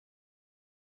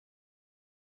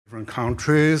different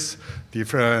countries,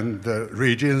 different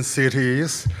regions,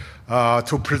 cities,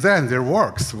 to present their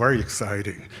works. Very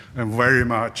exciting. I'm very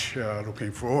much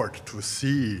looking forward to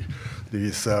see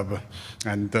these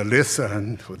and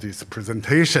listen to these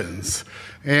presentations.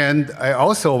 And I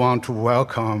also want to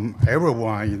welcome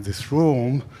everyone in this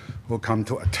room who come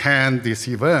to attend this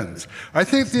event. I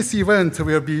think this event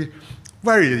will be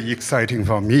very exciting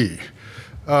for me.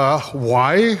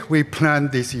 Why we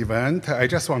planned this event, I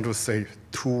just want to say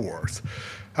 2 words.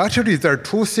 Actually, there are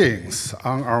 2 things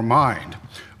on our mind.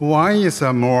 One is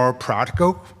more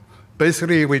practical.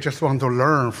 Basically, we just want to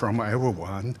learn from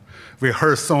everyone. We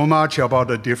heard so much about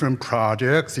the different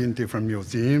projects in different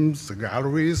museums,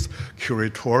 galleries,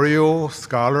 curatorial,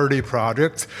 scholarly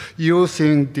projects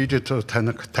using digital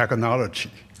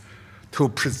technology to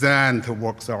present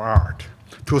works of art,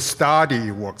 to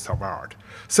study works of art.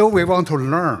 So we want to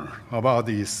learn about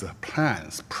these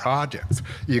plans, projects,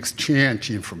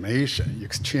 exchange information,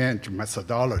 exchange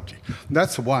methodology.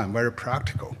 That's one, very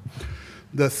practical.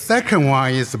 The second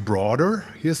one is broader.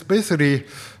 It's basically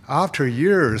after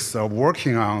years of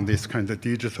working on this kind of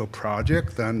digital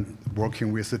project and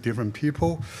working with the different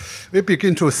people, we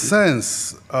begin to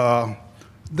sense the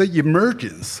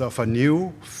emergence of a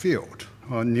new field,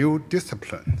 a new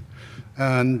discipline,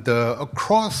 and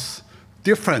across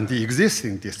different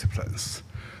existing disciplines.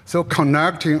 So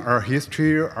connecting art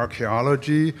history,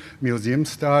 archaeology, museum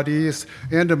studies,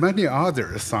 and many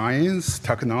others, science,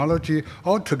 technology,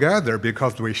 all together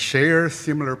because we share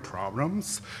similar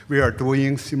problems, we are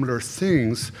doing similar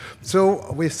things.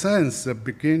 So we sense the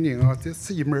beginning of this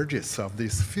emergence of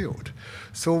this field.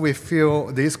 So we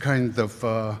feel this kind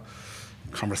of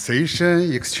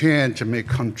conversation, exchange may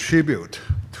contribute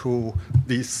to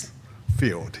this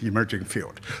field, emerging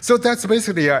field. So that's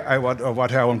basically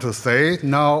what I want to say.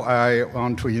 Now I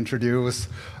want to introduce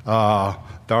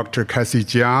Dr. Kathy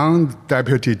Tsiang,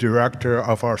 Deputy Director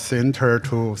of our center,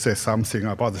 to say something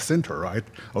about the center, right?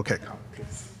 Okay, come,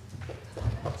 please.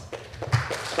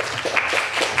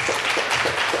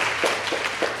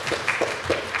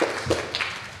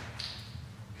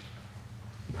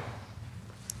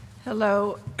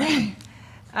 Hello.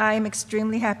 I'm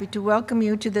extremely happy to welcome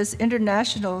you to this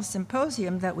international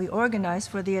symposium that we organize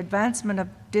for the advancement of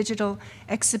digital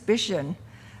exhibition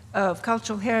of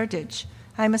cultural heritage.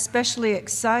 I'm especially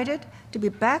excited to be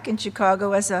back in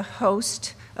Chicago as a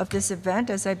host of this event,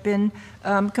 as I've been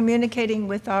communicating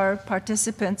with our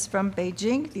participants from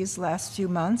Beijing these last few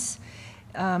months.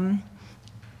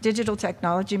 Digital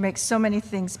technology makes so many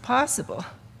things possible.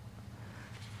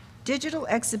 Digital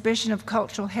exhibition of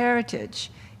cultural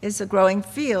heritage is a growing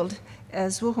field,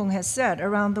 as Wu Hong has said,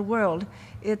 around the world.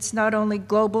 It's not only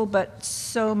global, but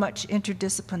so much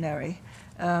interdisciplinary.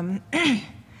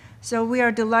 So we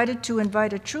are delighted to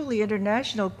invite a truly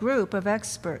international group of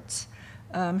experts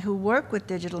who work with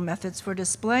digital methods for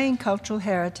displaying cultural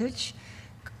heritage,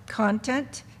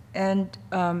 content, and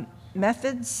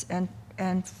methods,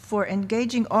 and for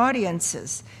engaging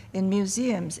audiences in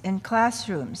museums, in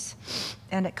classrooms,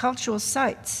 and at cultural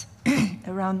sites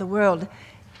around the world,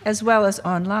 as well as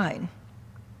online.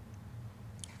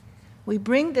 We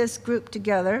bring this group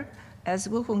together, as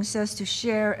Wu Hong says, to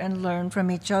share and learn from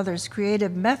each other's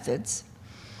creative methods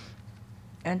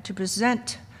and to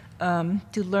present,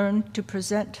 to learn to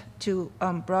present to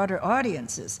broader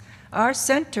audiences. Our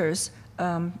center's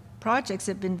projects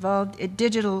have been involved in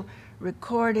digital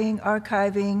recording,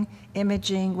 archiving,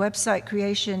 imaging, website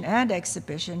creation, and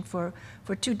exhibition for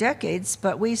 2 decades,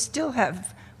 but we still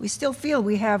feel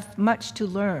we have much to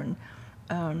learn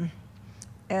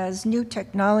as new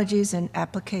technologies and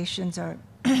applications are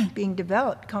being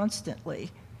developed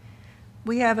constantly.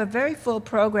 We have a very full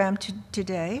program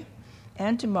today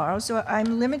and tomorrow, so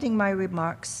I'm limiting my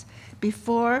remarks.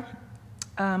 Before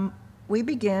we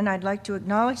begin, I'd like to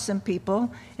acknowledge some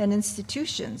people and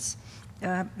institutions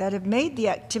that have made the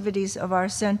activities of our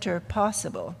center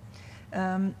possible.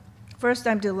 First,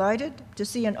 I'm delighted to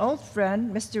see an old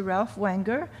friend, Mr. Ralph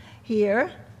Wenger,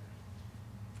 here.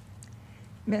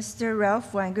 Mr.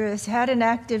 Ralph Wenger has had an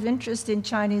active interest in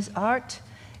Chinese art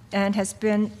and has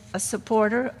been a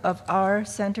supporter of our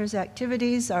center's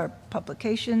activities, our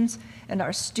publications, and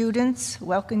our students,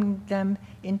 welcoming them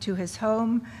into his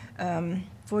home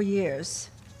for years.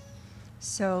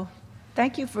 So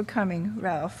thank you for coming,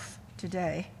 Ralph,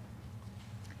 today.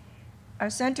 Our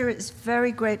center is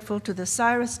very grateful to the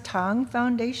Cyrus Tang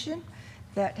Foundation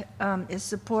that is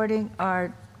supporting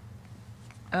our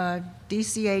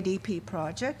DCADP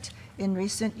project in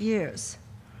recent years.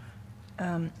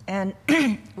 And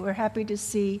we're happy to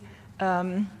see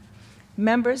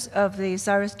members of the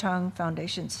Cyrus Tang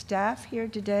Foundation staff here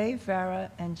today, Farah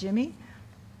and Jimmy.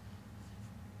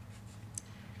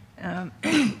 and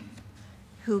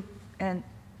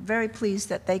very pleased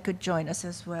that they could join us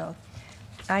as well.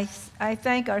 I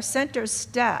thank our center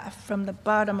staff from the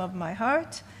bottom of my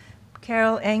heart,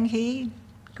 Carol Enghe,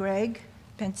 Greg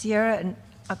Pensiera, and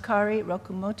Akari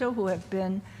Rokumoto, who have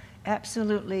been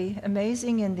absolutely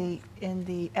amazing in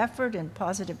the effort and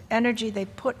positive energy they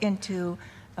put into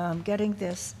getting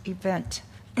this event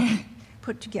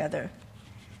put together.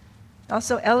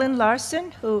 Also, Ellen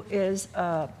Larson, who is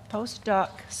a postdoc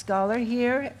scholar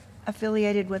here,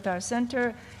 affiliated with our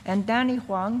center, and Danny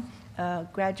Huang, a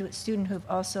graduate student who've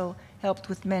also helped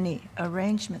with many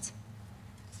arrangements.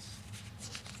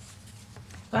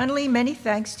 Finally, many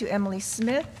thanks to Emily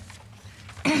Smith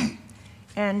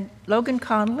and Logan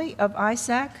Connolly of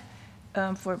ISAC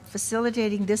for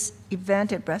facilitating this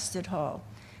event at Breasted Hall.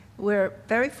 We're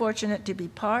very fortunate to be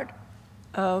part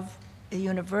of a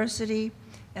university,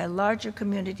 a larger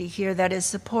community here that is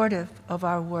supportive of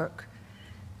our work.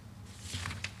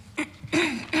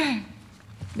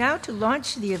 Now to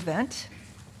launch the event,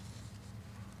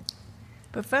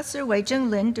 Professor Wei-Jing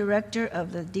Lin, director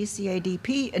of the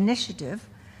DCADP initiative,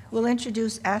 will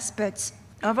introduce aspects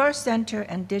of our center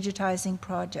and digitizing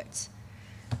projects.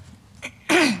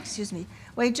 Excuse me.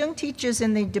 Wei-Jing teaches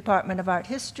in the Department of Art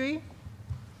History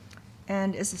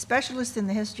and is a specialist in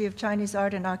the history of Chinese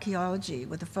art and archaeology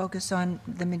with a focus on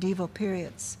the medieval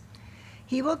periods.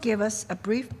 He will give us a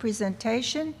brief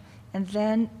presentation, and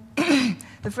then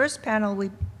the first panel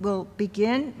we will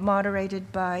begin,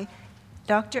 moderated by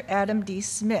Dr. Adam D.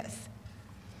 Smith,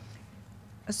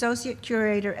 Associate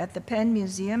Curator at the Penn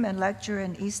Museum and lecturer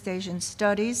in East Asian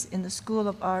Studies in the School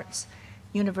of Arts,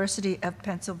 University of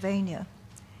Pennsylvania.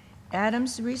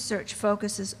 Adam's research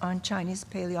focuses on Chinese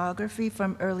paleography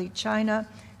from early China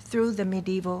through the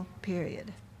medieval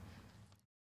period.